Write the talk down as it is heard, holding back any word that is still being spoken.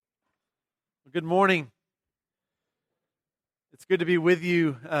Good morning. It's good to be with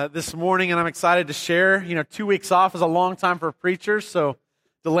you this morning, and I'm excited to share. 2 weeks off is a long time for preachers, so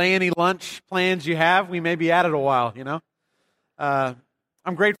delay any lunch plans you have. We may be at it a while,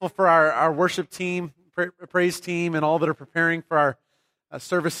 I'm grateful for our worship team, praise team, and all that are preparing for our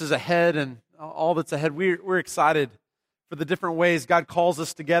services ahead and all that's ahead. We're excited for the different ways God calls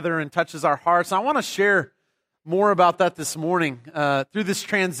us together and touches our hearts. And I want to share more about that this morning through this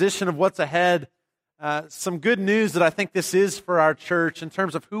transition of what's ahead. Some good news that I think this is for our church in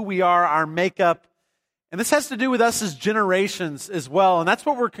terms of who we are, our makeup. And this has to do with us as generations as well. And that's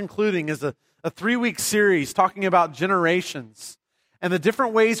what we're concluding is a 3-week series talking about generations and the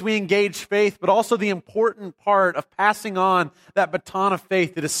different ways we engage faith, but also the important part of passing on that baton of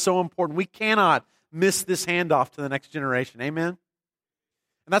faith that is so important. We cannot miss this handoff to the next generation. Amen?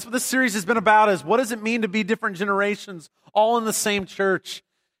 And that's what this series has been about, is what does it mean to be different generations all in the same church?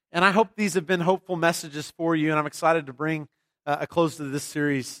 And I hope these have been hopeful messages for you, and I'm excited to bring a close to this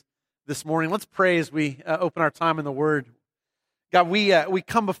series this morning. Let's pray as we open our time in the Word. God, we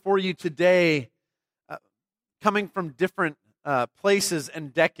come before you today coming from different places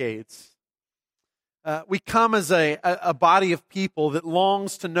and decades. We come as a body of people that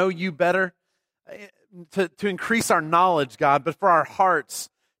longs to know you better, to increase our knowledge, God, but for our hearts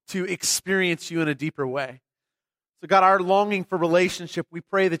to experience you in a deeper way. So God, our longing for relationship, we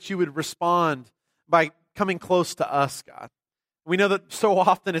pray that you would respond by coming close to us, God. We know that so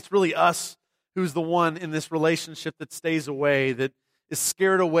often it's really us who's the one in this relationship that stays away, that is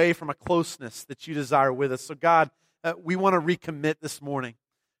scared away from a closeness that you desire with us. So God, we want to recommit this morning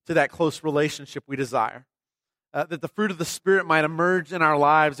to that close relationship we desire. That the fruit of the Spirit might emerge in our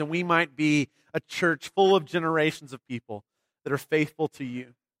lives and we might be a church full of generations of people that are faithful to you.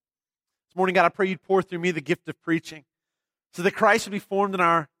 This morning, God, I pray you'd pour through me the gift of preaching so that Christ would be formed in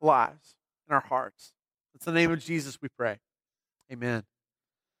our lives, in our hearts. It's in the name of Jesus we pray. Amen.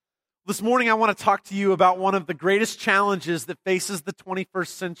 This morning, I want to talk to you about one of the greatest challenges that faces the 21st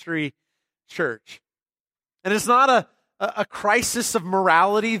century church. And it's not a crisis of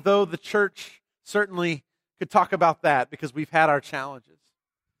morality, though the church certainly could talk about that because we've had our challenges.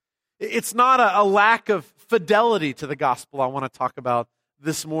 It's not a lack of fidelity to the gospel I want to talk about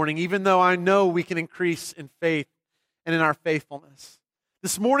this morning, even though I know we can increase in faith and in our faithfulness.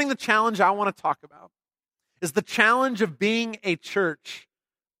 This morning, the challenge I want to talk about is the challenge of being a church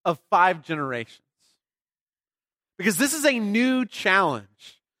of 5 generations. Because this is a new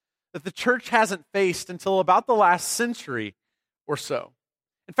challenge that the church hasn't faced until about the last century or so.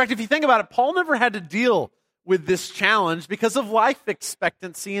 In fact, if you think about it, Paul never had to deal with this challenge because of life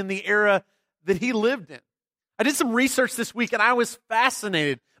expectancy in the era that he lived in. I did some research this week and I was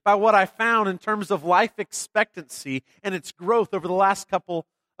fascinated by what I found in terms of life expectancy and its growth over the last couple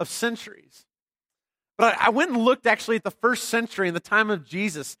of centuries. But I went and looked actually at the first century in the time of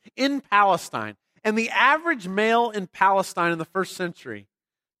Jesus in Palestine. And the average male in Palestine in the first century,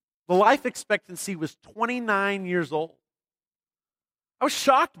 the life expectancy was 29 years old. I was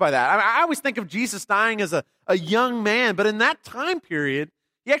shocked by that. I always think of Jesus dying as a young man, but in that time period,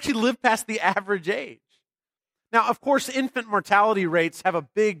 he actually lived past the average age. Now, of course, infant mortality rates have a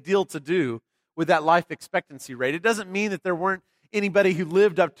big deal to do with that life expectancy rate. It doesn't mean that there weren't anybody who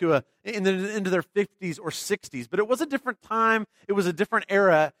lived up to into their 50s or 60s, but it was a different time, it was a different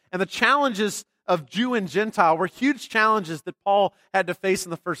era, and the challenges of Jew and Gentile were huge challenges that Paul had to face in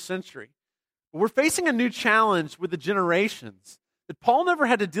the first century. But we're facing a new challenge with the generations that Paul never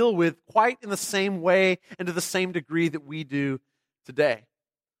had to deal with quite in the same way and to the same degree that we do today.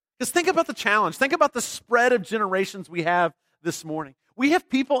 Because think about the challenge. Think about the spread of generations we have this morning. We have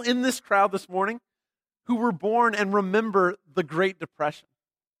people in this crowd this morning who were born and remember the Great Depression.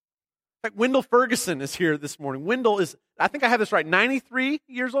 In fact, Wendell Ferguson is here this morning. Wendell is, I think I have this right, 93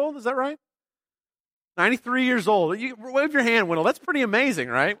 years old. Is that right? 93 years old. Wave your hand, Wendell. That's pretty amazing,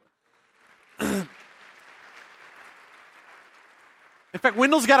 right? In fact,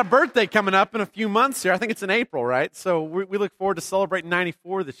 Wendell's got a birthday coming up in a few months here. I think it's in April, right? So we look forward to celebrating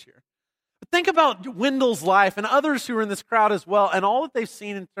 94 this year. But think about Wendell's life and others who are in this crowd as well, and all that they've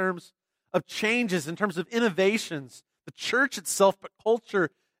seen in terms of changes, in terms of innovations, the church itself, but culture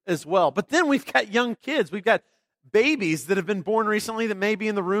as well. But then we've got young kids. We've got babies that have been born recently that may be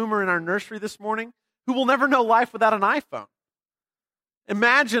in the room or in our nursery this morning who will never know life without an iPhone.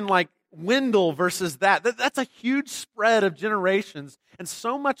 Imagine like Wendell versus that. That's a huge spread of generations, and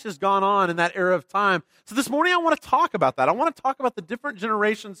so much has gone on in that era of time. So this morning I want to talk about that. I want to talk about the different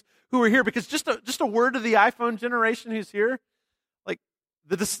generations who are here, because just a word to the iPhone generation who's here, like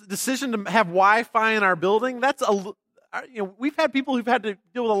the decision to have Wi-Fi in our building, we've had people who've had to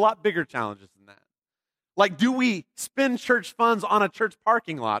deal with a lot bigger challenges than Like, do we spend church funds on a church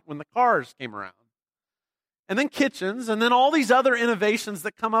parking lot when the cars came around? And then kitchens, and then all these other innovations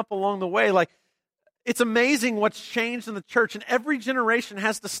that come up along the way. Like, it's amazing what's changed in the church, and every generation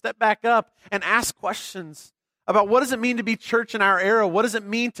has to step back up and ask questions about what does it mean to be church in our era? What does it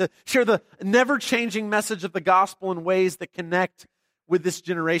mean to share the never-changing message of the gospel in ways that connect with this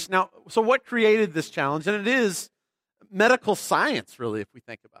generation? Now, so what created this challenge? And it is medical science, really, if we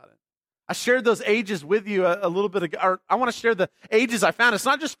think about it. I shared those ages with you a little bit ago. Or I want to share the ages I found. It's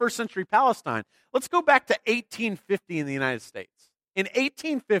not just first century Palestine. Let's go back to 1850 in the United States. In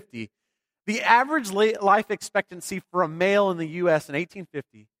 1850, the average life expectancy for a male in the U.S. in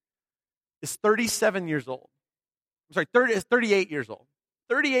 1850 is 37 years old. I'm sorry, 38 years old.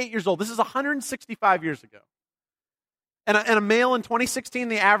 38 years old. This is 165 years ago. And a male in 2016,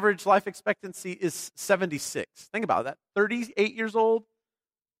 the average life expectancy is 76. Think about that. 38 years old,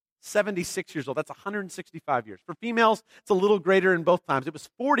 76 years old. That's 165 years. For females, it's a little greater in both times. It was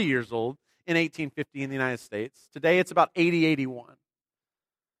 40 years old in 1850 in the United States. Today, it's about 80, 81.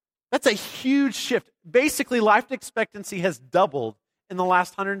 That's a huge shift. Basically, life expectancy has doubled in the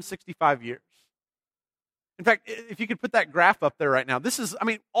last 165 years. In fact, if you could put that graph up there right now,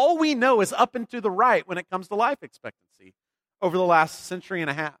 all we know is up and to the right when it comes to life expectancy over the last century and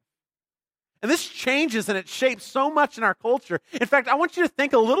a half. And this changes and it shapes so much in our culture. In fact, I want you to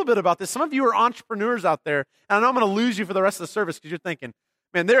think a little bit about this. Some of you are entrepreneurs out there, and I know I'm going to lose you for the rest of the service because you're thinking,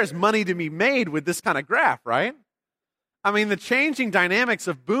 man, there is money to be made with this kind of graph, right? I mean, the changing dynamics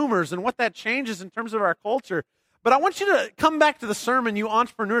of boomers and what that changes in terms of our culture. But I want you to come back to the sermon, you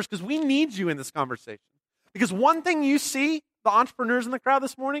entrepreneurs, because we need you in this conversation. Because one thing you see, the entrepreneurs in the crowd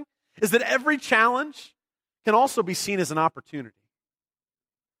this morning, is that every challenge can also be seen as an opportunity.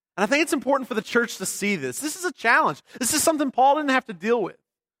 And I think it's important for the church to see this. This is a challenge. This is something Paul didn't have to deal with.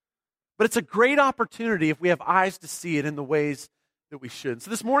 But it's a great opportunity if we have eyes to see it in the ways that we should. So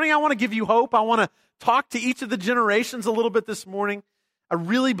this morning I want to give you hope. I want to talk to each of the generations a little bit this morning. I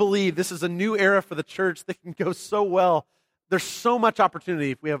really believe this is a new era for the church that can go so well. There's so much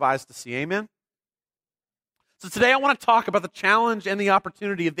opportunity if we have eyes to see. Amen? So today I want to talk about the challenge and the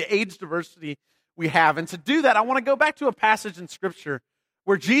opportunity of the age diversity we have. And to do that, I want to go back to a passage in Scripture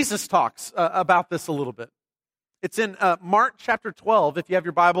where Jesus talks about this a little bit. It's in Mark chapter 12. If you have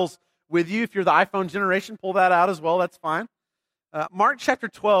your Bibles with you, if you're the iPhone generation, pull that out as well. That's fine. Mark chapter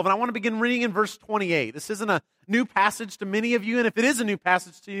 12, and I want to begin reading in verse 28. This isn't a new passage to many of you, and if it is a new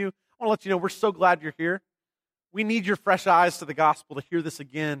passage to you, I want to let you know we're so glad you're here. We need your fresh eyes to the gospel to hear this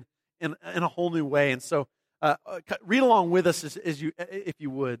again in a whole new way. And so read along with us if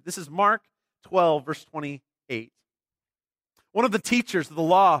you would. This is Mark 12, verse 28. One of the teachers of the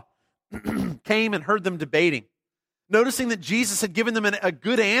law came and heard them debating. Noticing that Jesus had given them a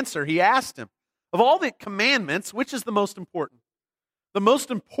good answer, he asked him, of all the commandments, which is the most important? The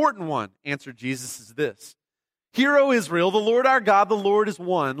most important one, answered Jesus, is this. Hear, O Israel, the Lord our God, the Lord is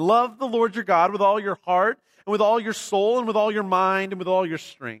one. Love the Lord your God with all your heart and with all your soul and with all your mind and with all your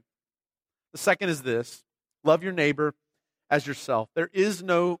strength. The second is this. Love your neighbor as yourself. There is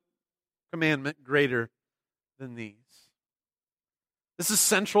no commandment greater than these. This is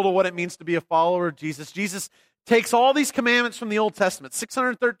central to what it means to be a follower of Jesus. Jesus takes all these commandments from the Old Testament,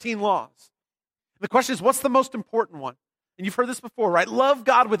 613 laws. The question is, what's the most important one? And you've heard this before, right? Love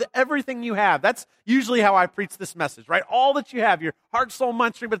God with everything you have. That's usually how I preach this message, right? All that you have, your heart, soul,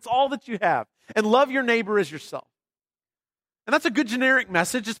 mind, strength, but it's all that you have. And love your neighbor as yourself. And that's a good generic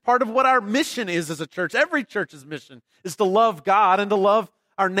message. It's part of what our mission is as a church. Every church's mission is to love God and to love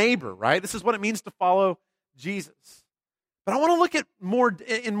our neighbor, right? This is what it means to follow Jesus. But I want to look at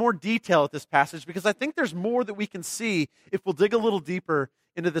in more detail at this passage because I think there's more that we can see if we'll dig a little deeper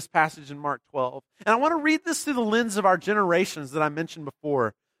into this passage in Mark 12. And I want to read this through the lens of our generations that I mentioned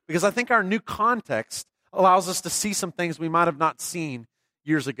before because I think our new context allows us to see some things we might have not seen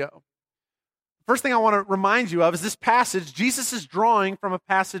years ago. First thing I want to remind you of is this passage. Jesus is drawing from a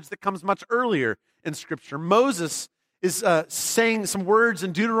passage that comes much earlier in Scripture. Moses is saying some words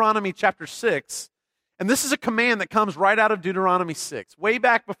in Deuteronomy chapter 6. And this is a command that comes right out of Deuteronomy 6, way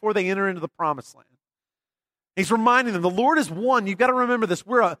back before they enter into the promised land. He's reminding them, the Lord is one. You've got to remember this.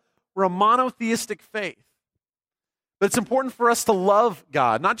 We're a monotheistic faith. But it's important for us to love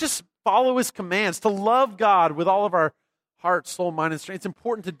God, not just follow His commands, to love God with all of our heart, soul, mind, and strength. It's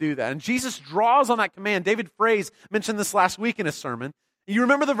important to do that. And Jesus draws on that command. David Fraze mentioned this last week in his sermon. You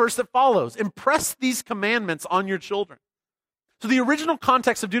remember the verse that follows. Impress these commandments on your children. So the original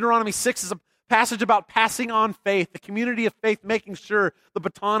context of Deuteronomy 6 is a passage about passing on faith, the community of faith, making sure the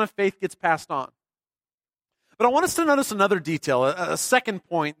baton of faith gets passed on. But I want us to notice another detail, a second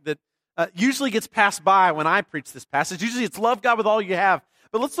point that usually gets passed by when I preach this passage. Usually it's love God with all you have.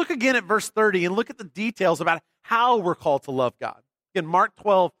 But let's look again at verse 30 and look at the details about how we're called to love God. Again, Mark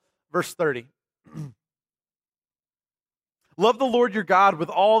 12, verse 30. Love the Lord your God with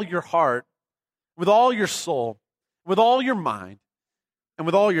all your heart, with all your soul, with all your mind, and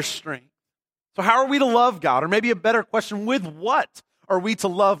with all your strength. So how are we to love God? Or maybe a better question, with what are we to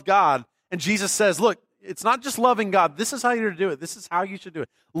love God? And Jesus says, look, it's not just loving God. This is how you're to do it. This is how you should do it.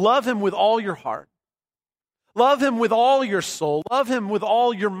 Love him with all your heart. Love him with all your soul. Love him with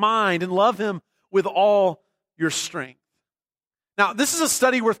all your mind. And love him with all your strength. Now, this is a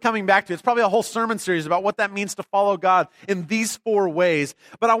study worth coming back to. It's probably a whole sermon series about what that means to follow God in these 4 ways.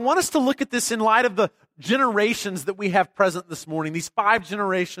 But I want us to look at this in light of the generations that we have present this morning, these 5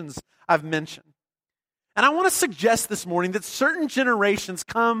 generations I've mentioned. And I want to suggest this morning that certain generations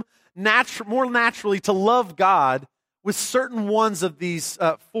come more naturally to love God with certain ones of these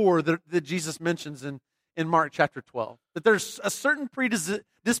 4 that Jesus mentions in Mark chapter 12. That there's a certain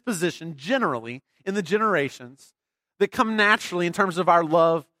predisposition generally in the generations that come naturally in terms of our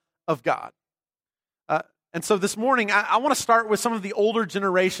love of God. And so this morning, I want to start with some of the older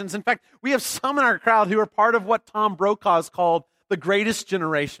generations. In fact, we have some in our crowd who are part of what Tom Brokaw has called the greatest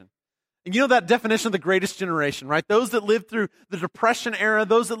generation. And you know that definition of the greatest generation, right? Those that lived through the Depression era,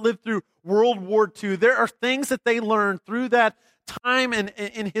 those that lived through World War II, there are things that they learned through that time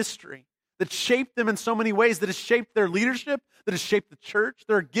in history that shaped them in so many ways, that has shaped their leadership, that has shaped the church.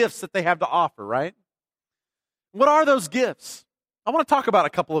 There are gifts that they have to offer, right? What are those gifts? I want to talk about a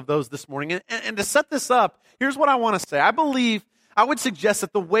couple of those this morning. And to set this up, here's what I want to say. I would suggest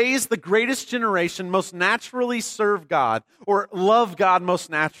that the ways the greatest generation most naturally serve God or love God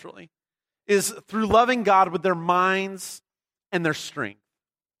most naturally is through loving God with their minds and their strength.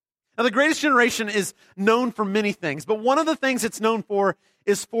 Now, the greatest generation is known for many things, but one of the things it's known for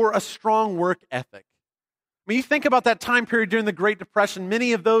is for a strong work ethic. When you think about that time period during the Great Depression,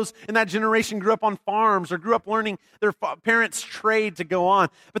 many of those in that generation grew up on farms or grew up learning their parents' trade to go on.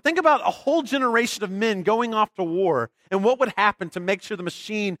 But think about a whole generation of men going off to war and what would happen to make sure the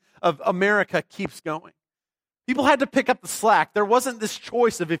machine of America keeps going. People had to pick up the slack. There wasn't this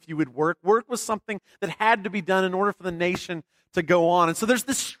choice of if you would work. Work was something that had to be done in order for the nation to go on. And so there's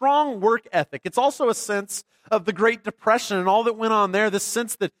this strong work ethic. It's also a sense of the Great Depression and all that went on there, this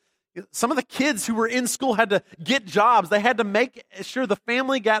sense that some of the kids who were in school had to get jobs. They had to make sure the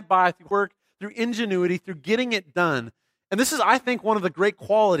family got by through work, through ingenuity, through getting it done. And this is, I think, one of the great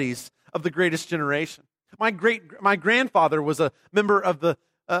qualities of the greatest generation. My grandfather was a member of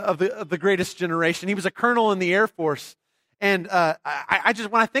the greatest generation. He was a colonel in the Air Force. And I just,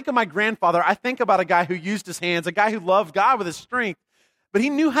 when I think of my grandfather, I think about a guy who used his hands, a guy who loved God with his strength, but he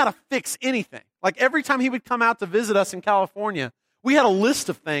knew how to fix anything. Like every time he would come out to visit us in California, we had a list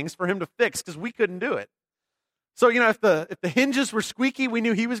of things for him to fix because we couldn't do it. So, if the hinges were squeaky, we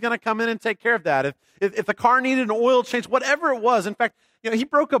knew he was going to come in and take care of that. If the car needed an oil change, whatever it was. In fact, he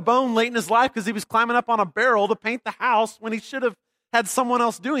broke a bone late in his life because he was climbing up on a barrel to paint the house when he should have had someone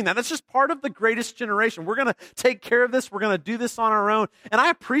else doing that. That's just part of the greatest generation. We're going to take care of this. We're going to do this on our own. And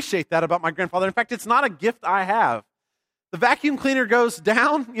I appreciate that about my grandfather. In fact, it's not a gift I have. The vacuum cleaner goes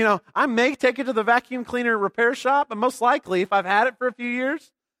down, I may take it to the vacuum cleaner repair shop, and most likely, if I've had it for a few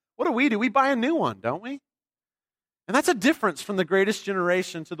years, what do? We buy a new one, don't we? And that's a difference from the greatest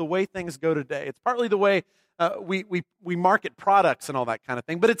generation to the way things go today. It's partly the way we market products and all that kind of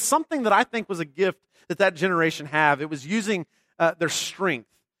thing, but it's something that I think was a gift that generation have. It was using their strength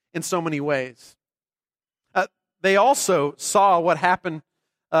in so many ways. They also saw what happened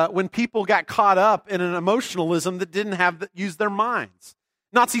when people got caught up in an emotionalism that didn't use their minds.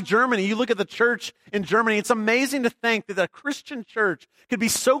 Nazi Germany, you look at the church in Germany, it's amazing to think that a Christian church could be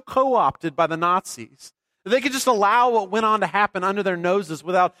so co-opted by the Nazis that they could just allow what went on to happen under their noses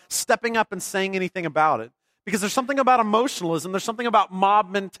without stepping up and saying anything about it. Because there's something about emotionalism, there's something about mob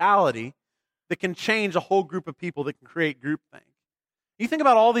mentality that can change a whole group of people, that can create groupthink. You think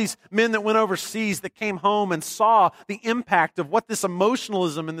about all these men that went overseas that came home and saw the impact of what this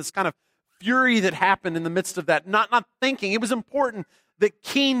emotionalism and this kind of fury that happened in the midst of that, not thinking. It was important that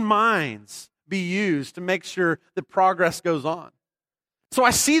keen minds be used to make sure that progress goes on. So I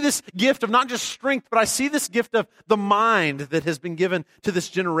see this gift of not just strength, but I see this gift of the mind that has been given to this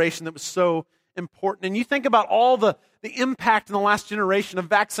generation that was so important. And you think about all the impact in the last generation of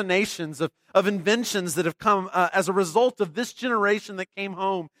vaccinations, of inventions that have come as a result of this generation that came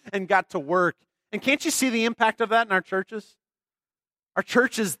home and got to work. And can't you see the impact of that in our churches? Our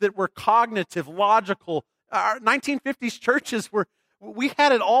churches that were cognitive, logical. Our 1950s churches we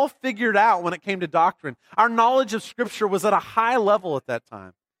had it all figured out when it came to doctrine. Our knowledge of Scripture was at a high level at that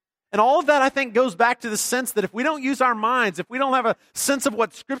time. And all of that, I think, goes back to the sense that if we don't use our minds, if we don't have a sense of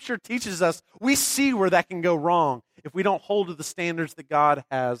what Scripture teaches us, we see where that can go wrong if we don't hold to the standards that God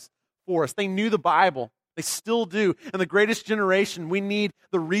has for us. They knew the Bible. They still do. And the greatest generation, we need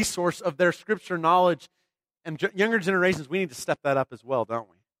the resource of their Scripture knowledge. And younger generations, we need to step that up as well, don't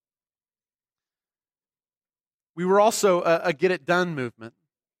we? We were also a get-it-done movement.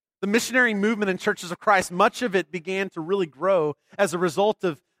 The missionary movement in Churches of Christ, much of it began to really grow as a result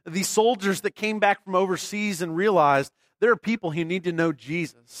of these soldiers that came back from overseas and realized there are people who need to know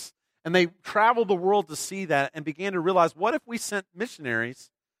Jesus. And they traveled the world to see that and began to realize, what if we sent missionaries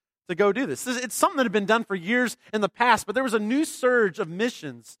to go do this? It's something that had been done for years in the past, but there was a new surge of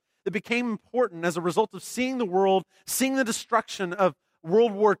missions that became important as a result of seeing the world, seeing the destruction of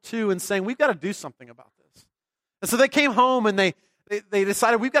World War II, and saying, we've got to do something about this. And so they came home and they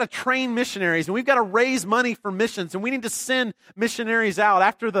decided, we've got to train missionaries and we've got to raise money for missions and we need to send missionaries out.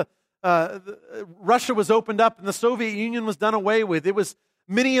 After the Russia was opened up and the Soviet Union was done away with, it was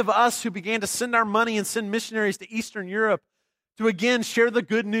many of us who began to send our money and send missionaries to Eastern Europe to again share the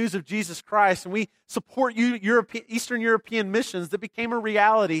good news of Jesus Christ. And we support Eastern European missions that became a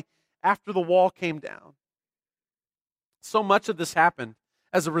reality after the wall came down. So much of this happened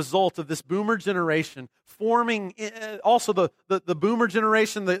as a result of this boomer generation forming, also the boomer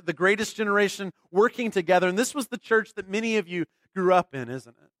generation, the greatest generation, working together. And this was the church that many of you grew up in,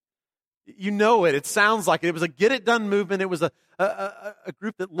 isn't it? You know it. It sounds like it. It was a get-it-done movement. It was a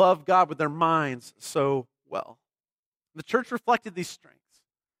group that loved God with their minds so well. The church reflected these strengths.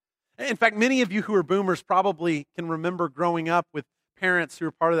 In fact, many of you who are boomers probably can remember growing up with parents who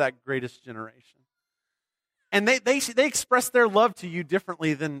were part of that greatest generation. And they expressed their love to you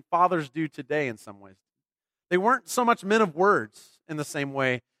differently than fathers do today in some ways. They weren't so much men of words in the same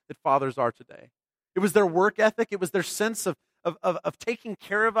way that fathers are today. It was their work ethic. It was their sense of taking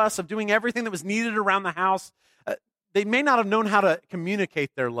care of us, of doing everything that was needed around the house. They may not have known how to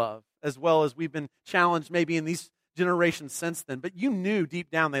communicate their love as well as we've been challenged maybe in these generations since then. But you knew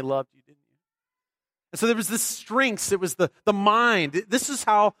deep down they loved you, didn't you? And so there was this strengths. It was the mind. This is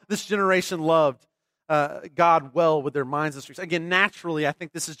how this generation loved God well with their minds and strengths. Again, naturally, I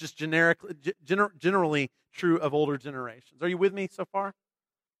think this is just generally true of older generations. Are you with me so far?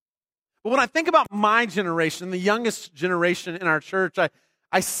 But when I think about my generation, the youngest generation in our church,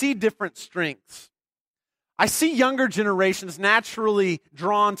 I see different strengths. I see younger generations naturally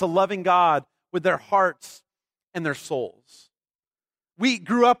drawn to loving God with their hearts and their souls. We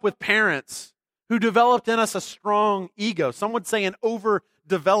grew up with parents who developed in us a strong ego. Some would say an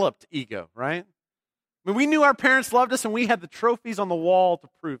overdeveloped ego, right? I mean, we knew our parents loved us and we had the trophies on the wall to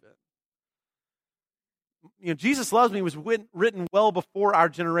prove it. You know, Jesus Loves Me was written well before our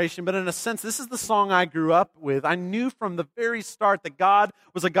generation, but in a sense, this is the song I grew up with. I knew from the very start that God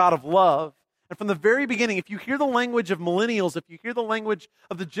was a God of love. And from the very beginning, if you hear the language of millennials, if you hear the language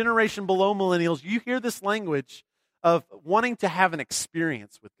of the generation below millennials, you hear this language of wanting to have an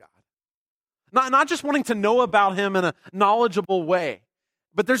experience with God. Not just wanting to know about Him in a knowledgeable way,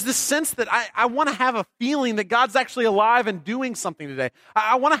 but there's this sense that I want to have a feeling that God's actually alive and doing something today.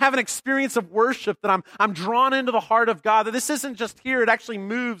 I want to have an experience of worship, that I'm drawn into the heart of God, that this isn't just here, it actually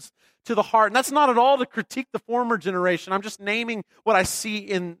moves to the heart. And that's not at all to critique the former generation. I'm just naming what I see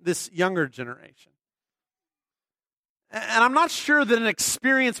in this younger generation. And I'm not sure that an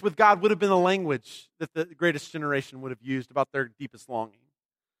experience with God would have been the language that the greatest generation would have used about their deepest longing.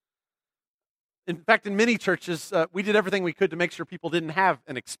 In fact, in many churches, we did everything we could to make sure people didn't have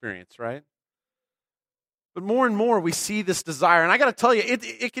an experience, right? But more and more, we see this desire. And I got to tell you,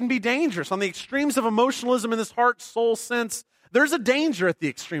 it can be dangerous. On the extremes of emotionalism in this heart-soul sense, there's a danger at the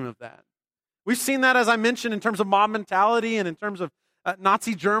extreme of that. We've seen that, as I mentioned, in terms of mob mentality and in terms of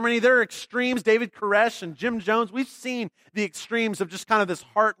Nazi Germany. There are extremes. David Koresh and Jim Jones, we've seen the extremes of just kind of this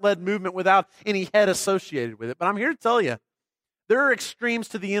heart-led movement without any head associated with it. But I'm here to tell you, there are extremes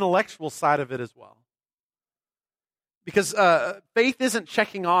to the intellectual side of it as well. Because faith isn't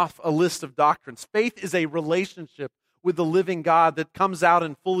checking off a list of doctrines. Faith is a relationship with the living God that comes out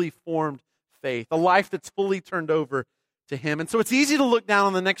in fully formed faith, a life that's fully turned over to Him. And so it's easy to look down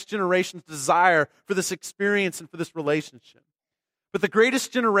on the next generation's desire for this experience and for this relationship. But the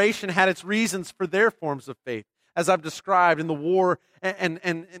greatest generation had its reasons for their forms of faith, as I've described in the war and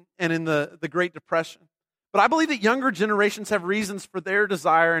in the Great Depression. But I believe that younger generations have reasons for their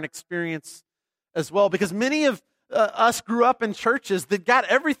desire and experience as well, because many of us grew up in churches that got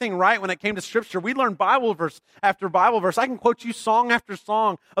everything right when it came to Scripture. We learned Bible verse after Bible verse. I can quote you song after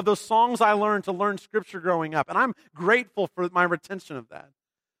song of those songs I learned to learn Scripture growing up, and I'm grateful for my retention of that.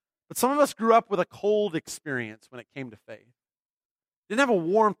 But some of us grew up with a cold experience when it came to faith. Didn't have a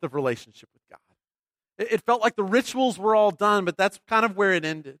warmth of relationship with God. It felt like the rituals were all done, but that's kind of where it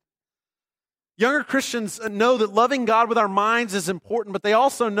ended. Younger Christians know that loving God with our minds is important, but they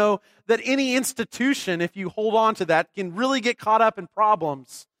also know that any institution, if you hold on to that, can really get caught up in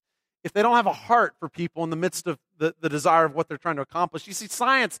problems if they don't have a heart for people in the midst of the desire of what they're trying to accomplish. You see,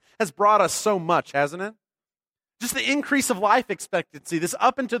 science has brought us so much, hasn't it? Just the increase of life expectancy, this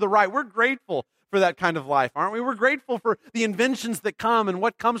up and to the right. We're grateful for that kind of life, aren't we? We're grateful for the inventions that come and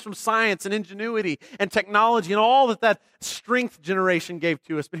what comes from science and ingenuity and technology and all that strength generation gave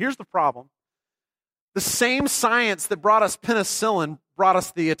to us. But here's the problem. The same science that brought us penicillin brought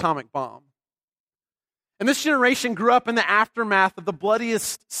us the atomic bomb. And this generation grew up in the aftermath of the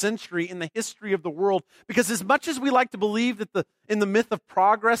bloodiest century in the history of the world, because as much as we like to believe that in the myth of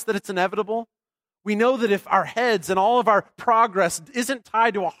progress that it's inevitable, we know that if our heads and all of our progress isn't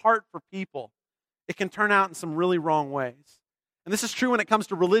tied to a heart for people, it can turn out in some really wrong ways. And this is true when it comes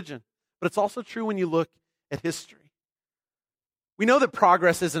to religion, but it's also true when you look at history. We know that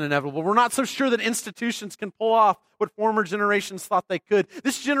progress isn't inevitable. We're not so sure that institutions can pull off what former generations thought they could.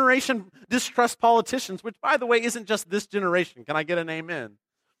 This generation distrusts politicians, which, by the way, isn't just this generation. Can I get an amen?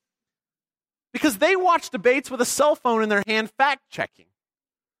 Because they watch debates with a cell phone in their hand, fact-checking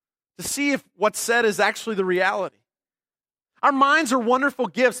to see if what's said is actually the reality. Our minds are wonderful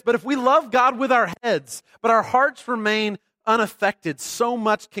gifts, but if we love God with our heads, but our hearts remain unaffected, so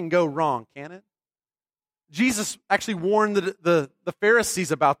much can go wrong, can't it? Jesus actually warned the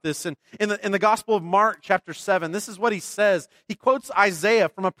Pharisees about this. And in the Gospel of Mark, chapter 7, this is what he says. He quotes Isaiah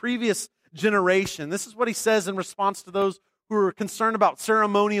from a previous generation. This is what he says in response to those who were concerned about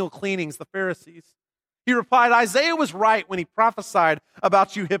ceremonial cleanings, the Pharisees. He replied, Isaiah was right when he prophesied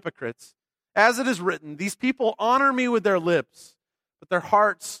about you hypocrites. As it is written, these people honor me with their lips, but their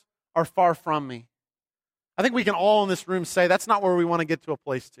hearts are far from me. I think we can all in this room say that's not where we want to get to a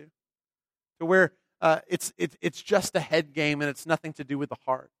place to where it's just a head game and it's nothing to do with the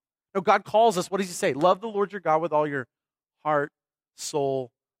heart. No, God calls us, what does he say? Love the Lord your God with all your heart,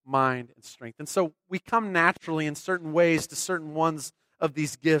 soul, mind, and strength. And so we come naturally in certain ways to certain ones of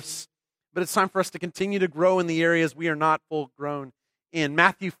these gifts, but it's time for us to continue to grow in the areas we are not full grown in.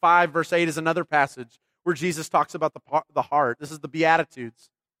 Matthew 5, verse 8 is another passage where Jesus talks about the heart. This is the Beatitudes.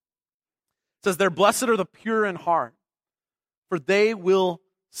 It says, they're blessed are the pure in heart, for they will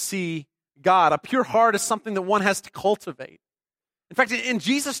see God. A pure heart is something that one has to cultivate. In fact, in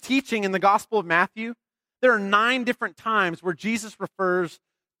Jesus' teaching in the Gospel of Matthew, there are 9 different times where Jesus refers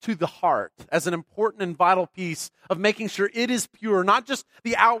to the heart as an important and vital piece of making sure it is pure, not just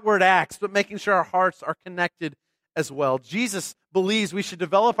the outward acts, but making sure our hearts are connected as well. Jesus believes we should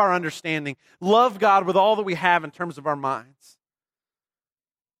develop our understanding, love God with all that we have in terms of our minds.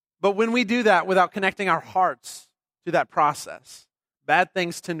 But when we do that without connecting our hearts to that process, bad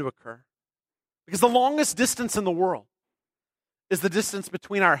things tend to occur. Because the longest distance in the world is the distance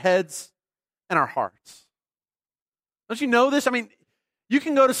between our heads and our hearts. Don't you know this? I mean, you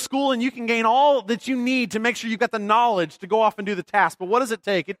can go to school and you can gain all that you need to make sure you've got the knowledge to go off and do the task. But what does it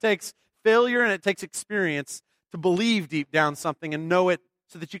take? It takes failure and it takes experience to believe deep down something and know it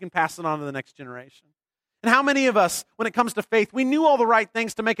so that you can pass it on to the next generation. And how many of us, when it comes to faith, we knew all the right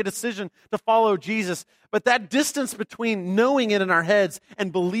things to make a decision to follow Jesus, but that distance between knowing it in our heads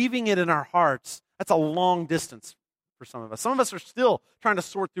and believing it in our hearts, that's a long distance for some of us. Some of us are still trying to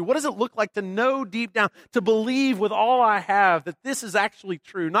sort through, what does it look like to know deep down, to believe with all I have that this is actually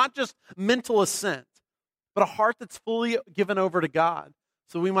true, not just mental assent, but a heart that's fully given over to God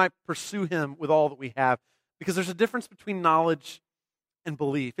so we might pursue him with all that we have. Because there's a difference between knowledge and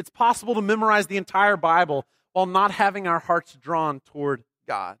belief. It's possible to memorize the entire Bible while not having our hearts drawn toward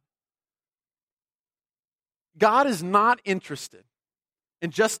God. God is not interested in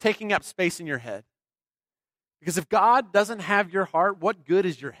just taking up space in your head. Because if God doesn't have your heart, what good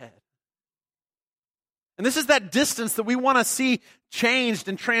is your head? And this is that distance that we want to see changed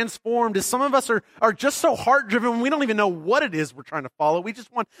and transformed, as some of us are just so heart-driven, we don't even know what it is we're trying to follow. We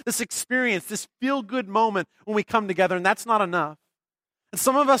just want this experience, this feel-good moment when we come together, and that's not enough. And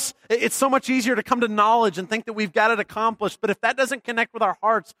some of us, it's so much easier to come to knowledge and think that we've got it accomplished. But if that doesn't connect with our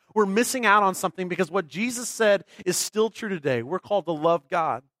hearts, we're missing out on something, because what Jesus said is still true today. We're called to love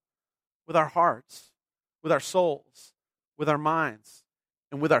God with our hearts, with our souls, with our minds,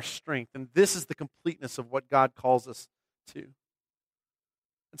 and with our strength. And this is the completeness of what God calls us to.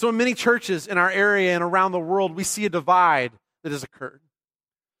 And so in many churches in our area and around the world, we see a divide that has occurred.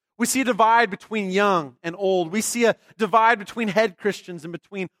 We see a divide between young and old. We see a divide between head Christians and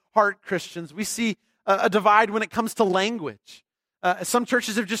between heart Christians. We see a divide when it comes to language. Some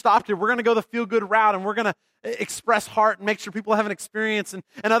churches have just opted, we're going to go the feel-good route, and we're going to express heart and make sure people have an experience. And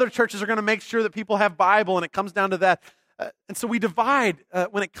other churches are going to make sure that people have Bible, and it comes down to that. And so we divide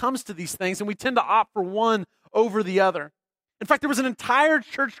when it comes to these things, and we tend to opt for one over the other. In fact, there was an entire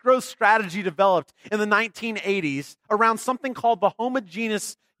church growth strategy developed in the 1980s around something called the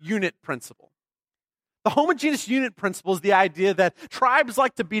homogeneous unit principle. The homogeneous unit principle is the idea that tribes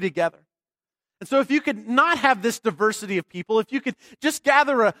like to be together. And so if you could not have this diversity of people, if you could just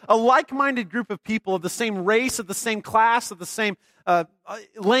gather a like-minded group of people of the same race, of the same class, of the same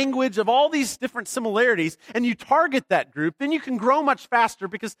language, of all these different similarities, and you target that group, then you can grow much faster,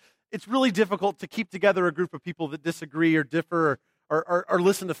 because it's really difficult to keep together a group of people that disagree or differ or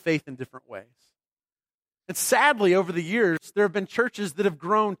listen to faith in different ways. And sadly, over the years, there have been churches that have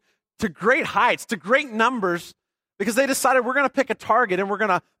grown to great heights, to great numbers, because they decided we're going to pick a target, and we're going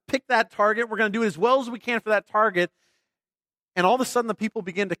to pick that target. We're going to do it as well as we can for that target. And all of a sudden, the people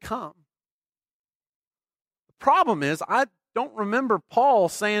begin to come. The problem is, I don't remember Paul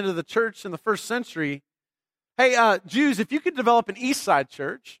saying to the church in the first century, hey, Jews, if you could develop an East Side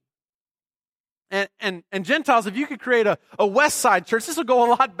church, and Gentiles, if you could create a West Side church, this will go a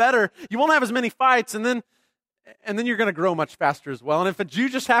lot better. You won't have as many fights, and then you're going to grow much faster as well. And if a Jew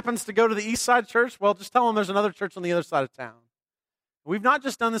just happens to go to the East Side church, well, just tell them there's another church on the other side of town. We've not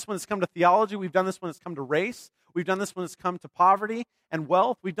just done this when it's come to theology. We've done this when it's come to race. We've done this when it's come to poverty and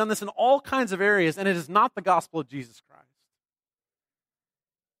wealth. We've done this in all kinds of areas, and it is not the gospel of Jesus Christ.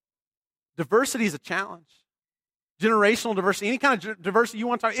 Diversity is a challenge. Generational diversity, any kind of diversity you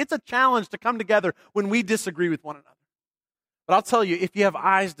want to talk, it's a challenge to come together when we disagree with one another. But I'll tell you, if you have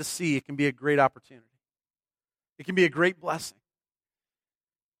eyes to see, it can be a great opportunity. It can be a great blessing.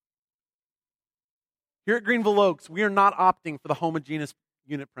 Here at Greenville Oaks, we are not opting for the homogeneous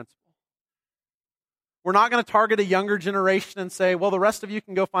unit principle. We're not going to target a younger generation and say, well, the rest of you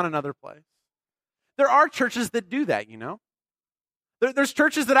can go find another place. There are churches that do that, you know. There's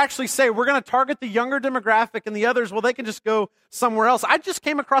churches that actually say, we're going to target the younger demographic, and the others, well, they can just go somewhere else. I just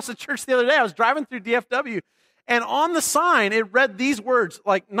came across a church the other day. I was driving through DFW, and on the sign, it read these words,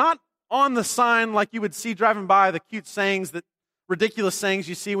 like not on the sign like you would see driving by, the cute sayings, that ridiculous sayings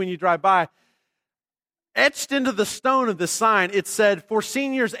you see when you drive by. Etched into the stone of this sign, it said, for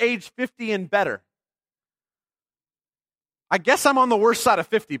seniors age 50 and better. I guess I'm on the worst side of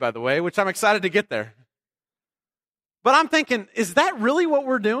 50, by the way, which I'm excited to get there. But I'm thinking, is that really what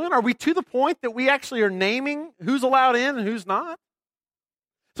we're doing? Are we to the point that we actually are naming who's allowed in and who's not?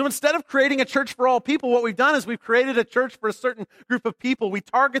 So instead of creating a church for all people, what we've done is we've created a church for a certain group of people. We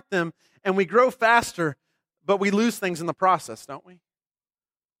target them, and we grow faster, but we lose things in the process, don't we?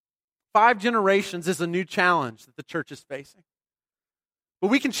 5 generations is a new challenge that the church is facing. But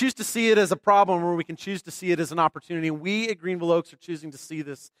we can choose to see it as a problem, or we can choose to see it as an opportunity. And we at Greenville Oaks are choosing to see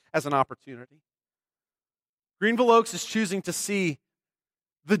this as an opportunity. Greenville Oaks is choosing to see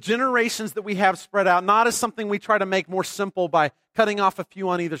the generations that we have spread out, not as something we try to make more simple by cutting off a few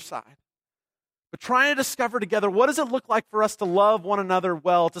on either side, but trying to discover together, what does it look like for us to love one another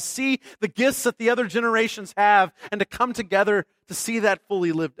well, to see the gifts that the other generations have, and to come together to see that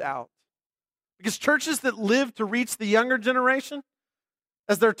fully lived out. Because churches that live to reach the younger generation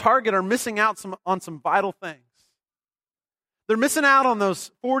as their target are missing out on some vital things. They're missing out on those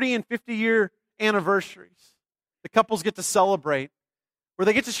 40 and 50-year anniversaries the couples get to celebrate, where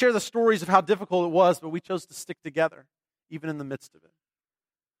they get to share the stories of how difficult it was, but we chose to stick together, even in the midst of it.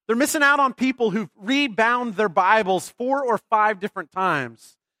 They're missing out on people who've rebound their Bibles 4 or 5 different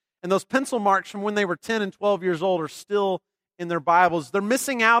times, and those pencil marks from when they were 10 and 12 years old are still in their Bibles. They're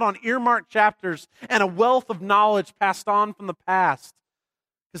missing out on earmarked chapters and a wealth of knowledge passed on from the past.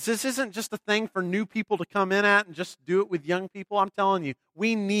 Because this isn't just a thing for new people to come in at and just do it with young people. I'm telling you,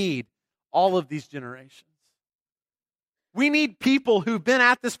 we need all of these generations. We need people who've been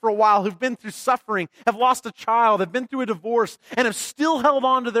at this for a while, who've been through suffering, have lost a child, have been through a divorce, and have still held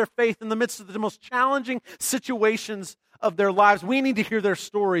on to their faith in the midst of the most challenging situations of their lives. We need to hear their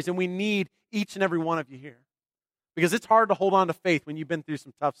stories, and we need each and every one of you here. Because it's hard to hold on to faith when you've been through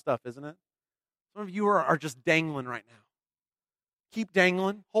some tough stuff, isn't it? Some of you are just dangling right now. Keep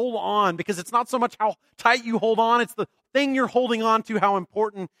dangling. Hold on, because it's not so much how tight you hold on, it's the thing you're holding on to, how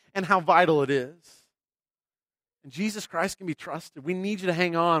important and how vital it is. And Jesus Christ can be trusted. We need you to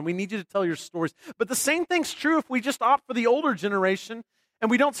hang on. We need you to tell your stories. But the same thing's true if we just opt for the older generation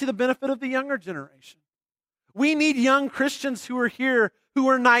and we don't see the benefit of the younger generation. We need young Christians who are here, who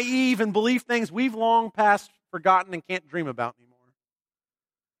are naive and believe things we've long past forgotten and can't dream about anymore.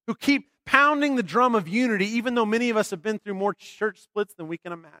 Who keep pounding the drum of unity, even though many of us have been through more church splits than we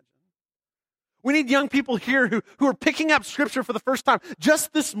can imagine. We need young people here who are picking up Scripture for the first time.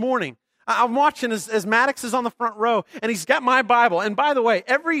 Just this morning, I'm watching as Maddox is on the front row, and he's got my Bible. And by the way,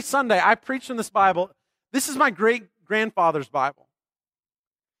 every Sunday I preach from this Bible. This is my great-grandfather's Bible.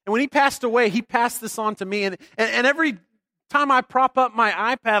 And when he passed away, he passed this on to me. And every time I prop up my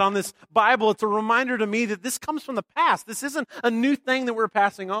iPad on this Bible, it's a reminder to me that this comes from the past. This isn't a new thing that we're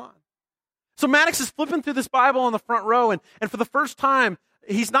passing on. So Maddox is flipping through this Bible on the front row, and for the first time,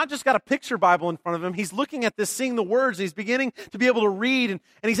 he's not just got a picture Bible in front of him. He's looking at this, seeing the words, and he's beginning to be able to read, and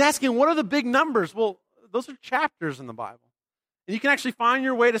he's asking, what are the big numbers? Well, those are chapters in the Bible. And you can actually find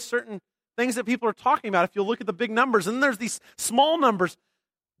your way to certain things that people are talking about if you look at the big numbers. And then there's these small numbers.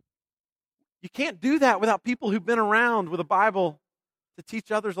 You can't do that without people who've been around with a Bible to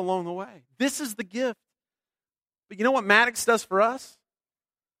teach others along the way. This is the gift. But you know what Maddox does for us?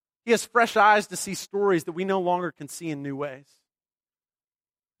 He has fresh eyes to see stories that we no longer can see in new ways.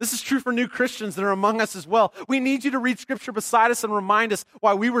 This is true for new Christians that are among us as well. We need you to read Scripture beside us and remind us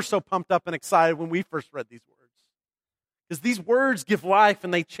why we were so pumped up and excited when we first read these words. Because these words give life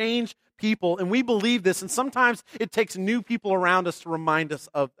and they change people, and we believe this, and sometimes it takes new people around us to remind us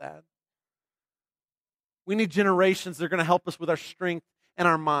of that. We need generations that are going to help us with our strength and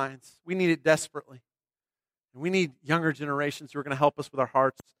our minds. We need it desperately. And we need younger generations who are going to help us with our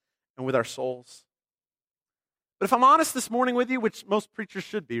hearts and with our souls. But if I'm honest this morning with you, which most preachers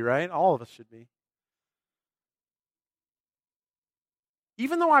should be, right? All of us should be.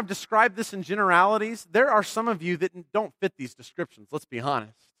 Even though I've described this in generalities, there are some of you that don't fit these descriptions, let's be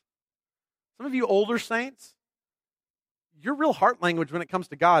honest. Some of you older saints, your real heart language when it comes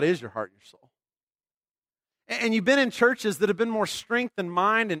to God is your heart and your soul. And you've been in churches that have been more strength than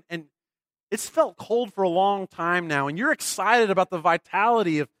mind, and it's felt cold for a long time now, and you're excited about the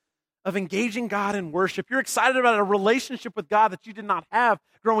vitality of engaging God in worship. You're excited about a relationship with God that you did not have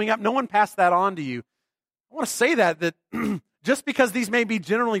growing up. No one passed that on to you. I want to say that just because these may be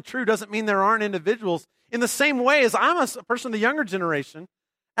generally true doesn't mean there aren't individuals. In the same way as I'm a person of the younger generation,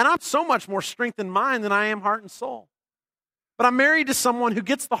 and I'm so much more strength in mind than I am heart and soul. But I'm married to someone who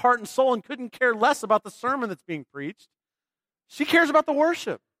gets the heart and soul and couldn't care less about the sermon that's being preached. She cares about the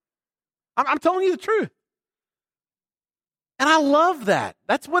worship. I'm telling you the truth. And I love that.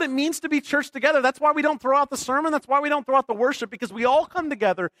 That's what it means to be church together. That's why we don't throw out the sermon. That's why we don't throw out the worship, because we all come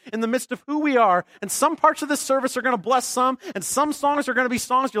together in the midst of who we are. And some parts of this service are going to bless some, and some songs are going to be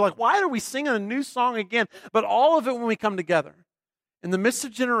songs you're like, why are we singing a new song again? But all of it when we come together in the midst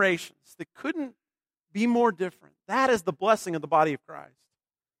of generations that couldn't be more different. That is the blessing of the body of Christ.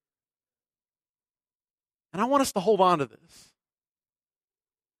 And I want us to hold on to this.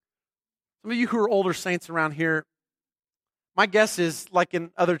 Some of you who are older saints around here, my guess is, like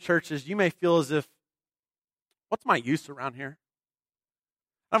in other churches, you may feel as if, what's my use around here?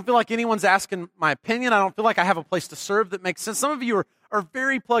 I don't feel like anyone's asking my opinion. I don't feel like I have a place to serve that makes sense. Some of you are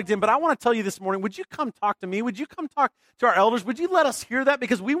very plugged in, but I want to tell you this morning, would you come talk to me? Would you come talk to our elders? Would you let us hear that?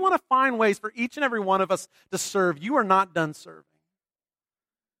 Because we want to find ways for each and every one of us to serve. You are not done serving.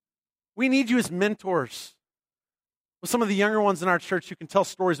 We need you as mentors with some of the younger ones in our church who can tell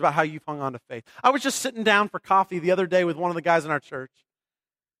stories about how you've hung on to faith. I was just sitting down for coffee the other day with one of the guys in our church,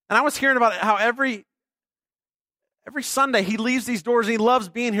 and I was hearing about how every Sunday he leaves these doors and he loves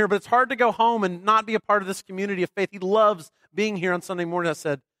being here, but it's hard to go home and not be a part of this community of faith. He loves being here on Sunday morning. I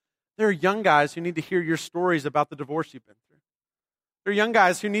said, there are young guys who need to hear your stories about the divorce you've been through. There are young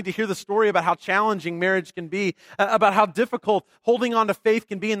guys who need to hear the story about how challenging marriage can be, about how difficult holding on to faith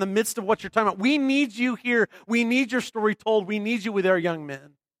can be in the midst of what you're talking about. We need you here. We need your story told. We need you with our young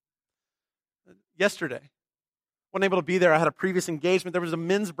men. Yesterday, wasn't able to be there. I had a previous engagement. There was a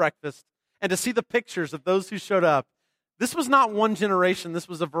men's breakfast. And to see the pictures of those who showed up, this was not one generation. This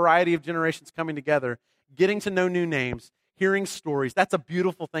was a variety of generations coming together, getting to know new names, hearing stories. That's a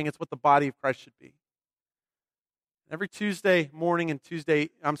beautiful thing. It's what the body of Christ should be. Every Wednesday morning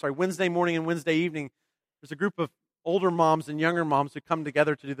and Wednesday evening, there's a group of older moms and younger moms who come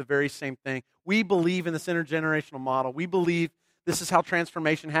together to do the very same thing. We believe in this intergenerational model. We believe this is how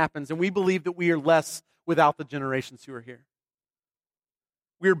transformation happens, and we believe that we are less without the generations who are here.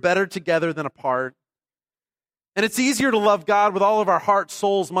 We're better together than apart. And it's easier to love God with all of our hearts,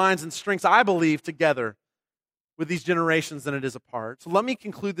 souls, minds, and strengths, I believe, together with these generations than it is apart. So let me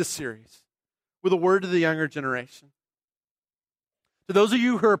conclude this series with a word to the younger generation. To those of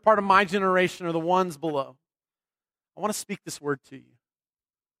you who are part of my generation or the ones below, I want to speak this word to you.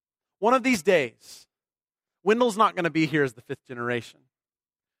 One of these days, Wendell's not going to be here as the fifth generation.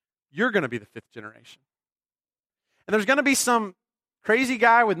 You're going to be the fifth generation. And there's going to be some crazy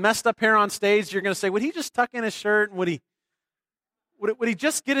guy with messed up hair on stage. You're going to say, would he just tuck in his shirt? And would would he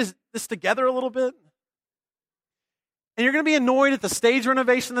just get this together a little bit? And you're going to be annoyed at the stage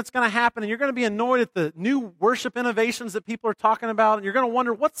renovation that's going to happen, and you're going to be annoyed at the new worship innovations that people are talking about, and you're going to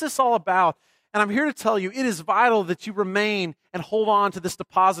wonder, what's this all about? And I'm here to tell you, it is vital that you remain and hold on to this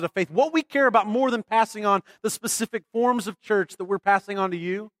deposit of faith. What we care about more than passing on the specific forms of church that we're passing on to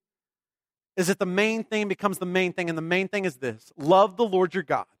you is that the main thing becomes the main thing, and the main thing is this: love the Lord your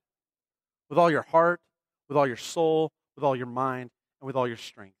God with all your heart, with all your soul, with all your mind, and with all your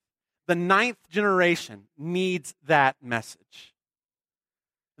strength. The 9th generation needs that message.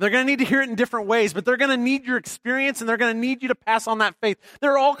 They're going to need to hear it in different ways, but they're going to need your experience, and they're going to need you to pass on that faith.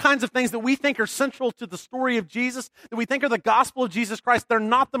 There are all kinds of things that we think are central to the story of Jesus, that we think are the gospel of Jesus Christ. They're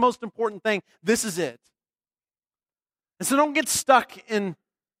not the most important thing. This is it. And so don't get stuck in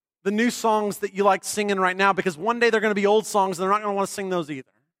the new songs that you like singing right now, because one day they're going to be old songs, and they're not going to want to sing those either.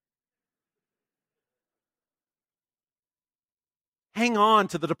 Hang on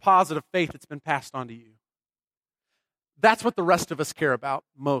to the deposit of faith that's been passed on to you. That's what the rest of us care about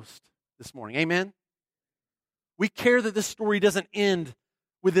most this morning. Amen? We care that this story doesn't end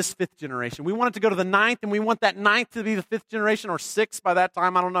with this 5th generation. We want it to go to the 9th, and we want that 9th to be the 5th generation or 6th by that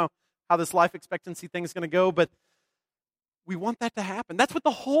time. I don't know how this life expectancy thing is going to go, but we want that to happen. That's what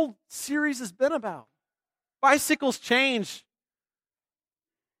the whole series has been about. Bicycles change.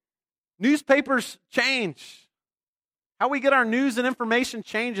 Newspapers change. How we get our news and information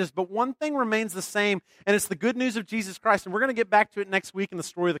changes, but one thing remains the same, and it's the good news of Jesus Christ. And we're going to get back to it next week in the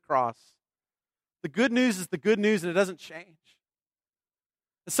story of the cross. The good news is the good news, and it doesn't change.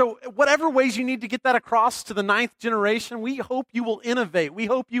 And so whatever ways you need to get that across to the 9th generation, we hope you will innovate. We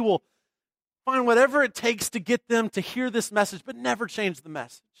hope you will find whatever it takes to get them to hear this message, but never change the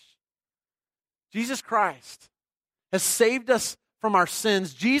message. Jesus Christ has saved us from our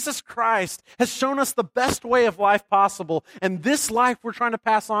sins. Jesus Christ has shown us the best way of life possible. And this life we're trying to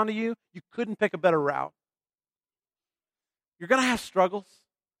pass on to you, you couldn't pick a better route. You're going to have struggles.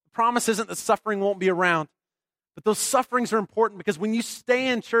 The promise isn't that suffering won't be around. But those sufferings are important because when you stay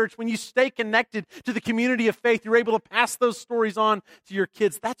in church, when you stay connected to the community of faith, you're able to pass those stories on to your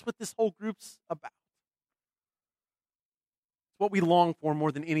kids. That's what this whole group's about. It's what we long for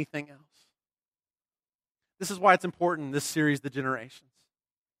more than anything else. This is why it's important, this series, The Generations.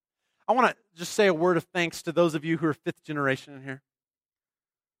 I want to just say a word of thanks to those of you who are 5th generation in here.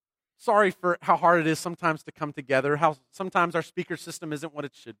 Sorry for how hard it is sometimes to come together, how sometimes our speaker system isn't what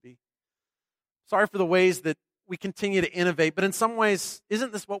it should be. Sorry for the ways that we continue to innovate, but in some ways,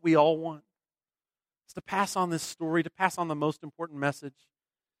 isn't this what we all want? It's to pass on this story, to pass on the most important message.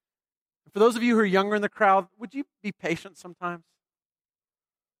 And for those of you who are younger in the crowd, would you be patient sometimes?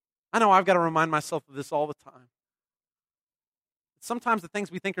 I know I've got to remind myself of this all the time. Sometimes the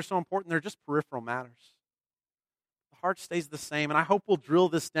things we think are so important, they're just peripheral matters. The heart stays the same, and I hope we'll drill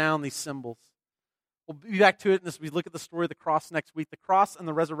this down, these symbols. We'll be back to it as we look at the story of the cross next week. The cross and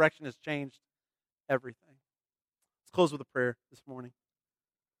the resurrection has changed everything. Let's close with a prayer this morning.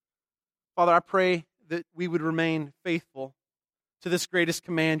 Father, I pray that we would remain faithful to this greatest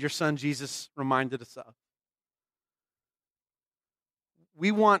command your Son Jesus reminded us of. We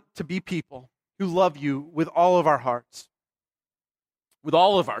want to be people who love you with all of our hearts, with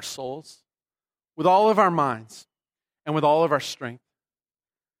all of our souls, with all of our minds, and with all of our strength.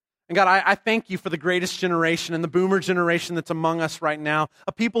 And God, I thank you for the greatest generation and the boomer generation that's among us right now,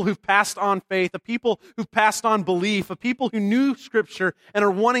 a people who've passed on faith, a people who've passed on belief, a people who knew Scripture and are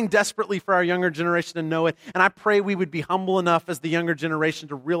wanting desperately for our younger generation to know it. And I pray we would be humble enough as the younger generation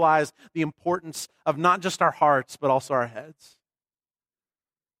to realize the importance of not just our hearts, but also our heads.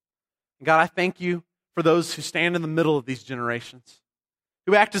 God, I thank you for those who stand in the middle of these generations,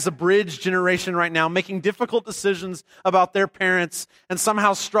 who act as a bridge generation right now, making difficult decisions about their parents and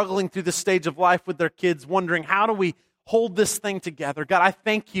somehow struggling through this stage of life with their kids, wondering, how do we hold this thing together? God, I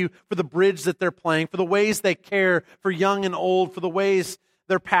thank you for the bridge that they're playing, for the ways they care for young and old, for the ways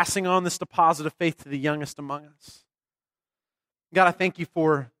they're passing on this deposit of faith to the youngest among us. God, I thank you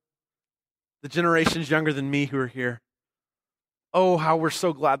for the generations younger than me who are here. Oh, how we're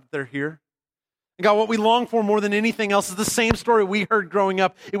so glad that they're here. And God, what we long for more than anything else is the same story we heard growing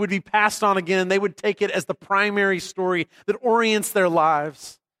up. It would be passed on again. They would take it as the primary story that orients their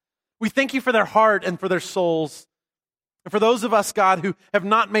lives. We thank you for their heart and for their souls. And for those of us, God, who have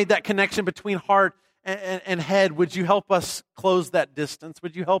not made that connection between heart and head, would you help us close that distance?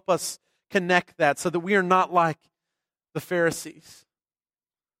 Would you help us connect that so that we are not like the Pharisees,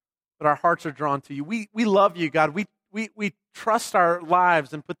 but our hearts are drawn to you? We love you, God. We trust our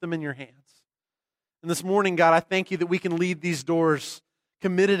lives and put them in your hands. And this morning, God, I thank you that we can lead these doors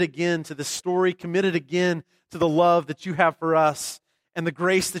committed again to this story, committed again to the love that you have for us and the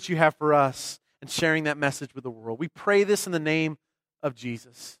grace that you have for us and sharing that message with the world. We pray this in the name of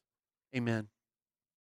Jesus. Amen.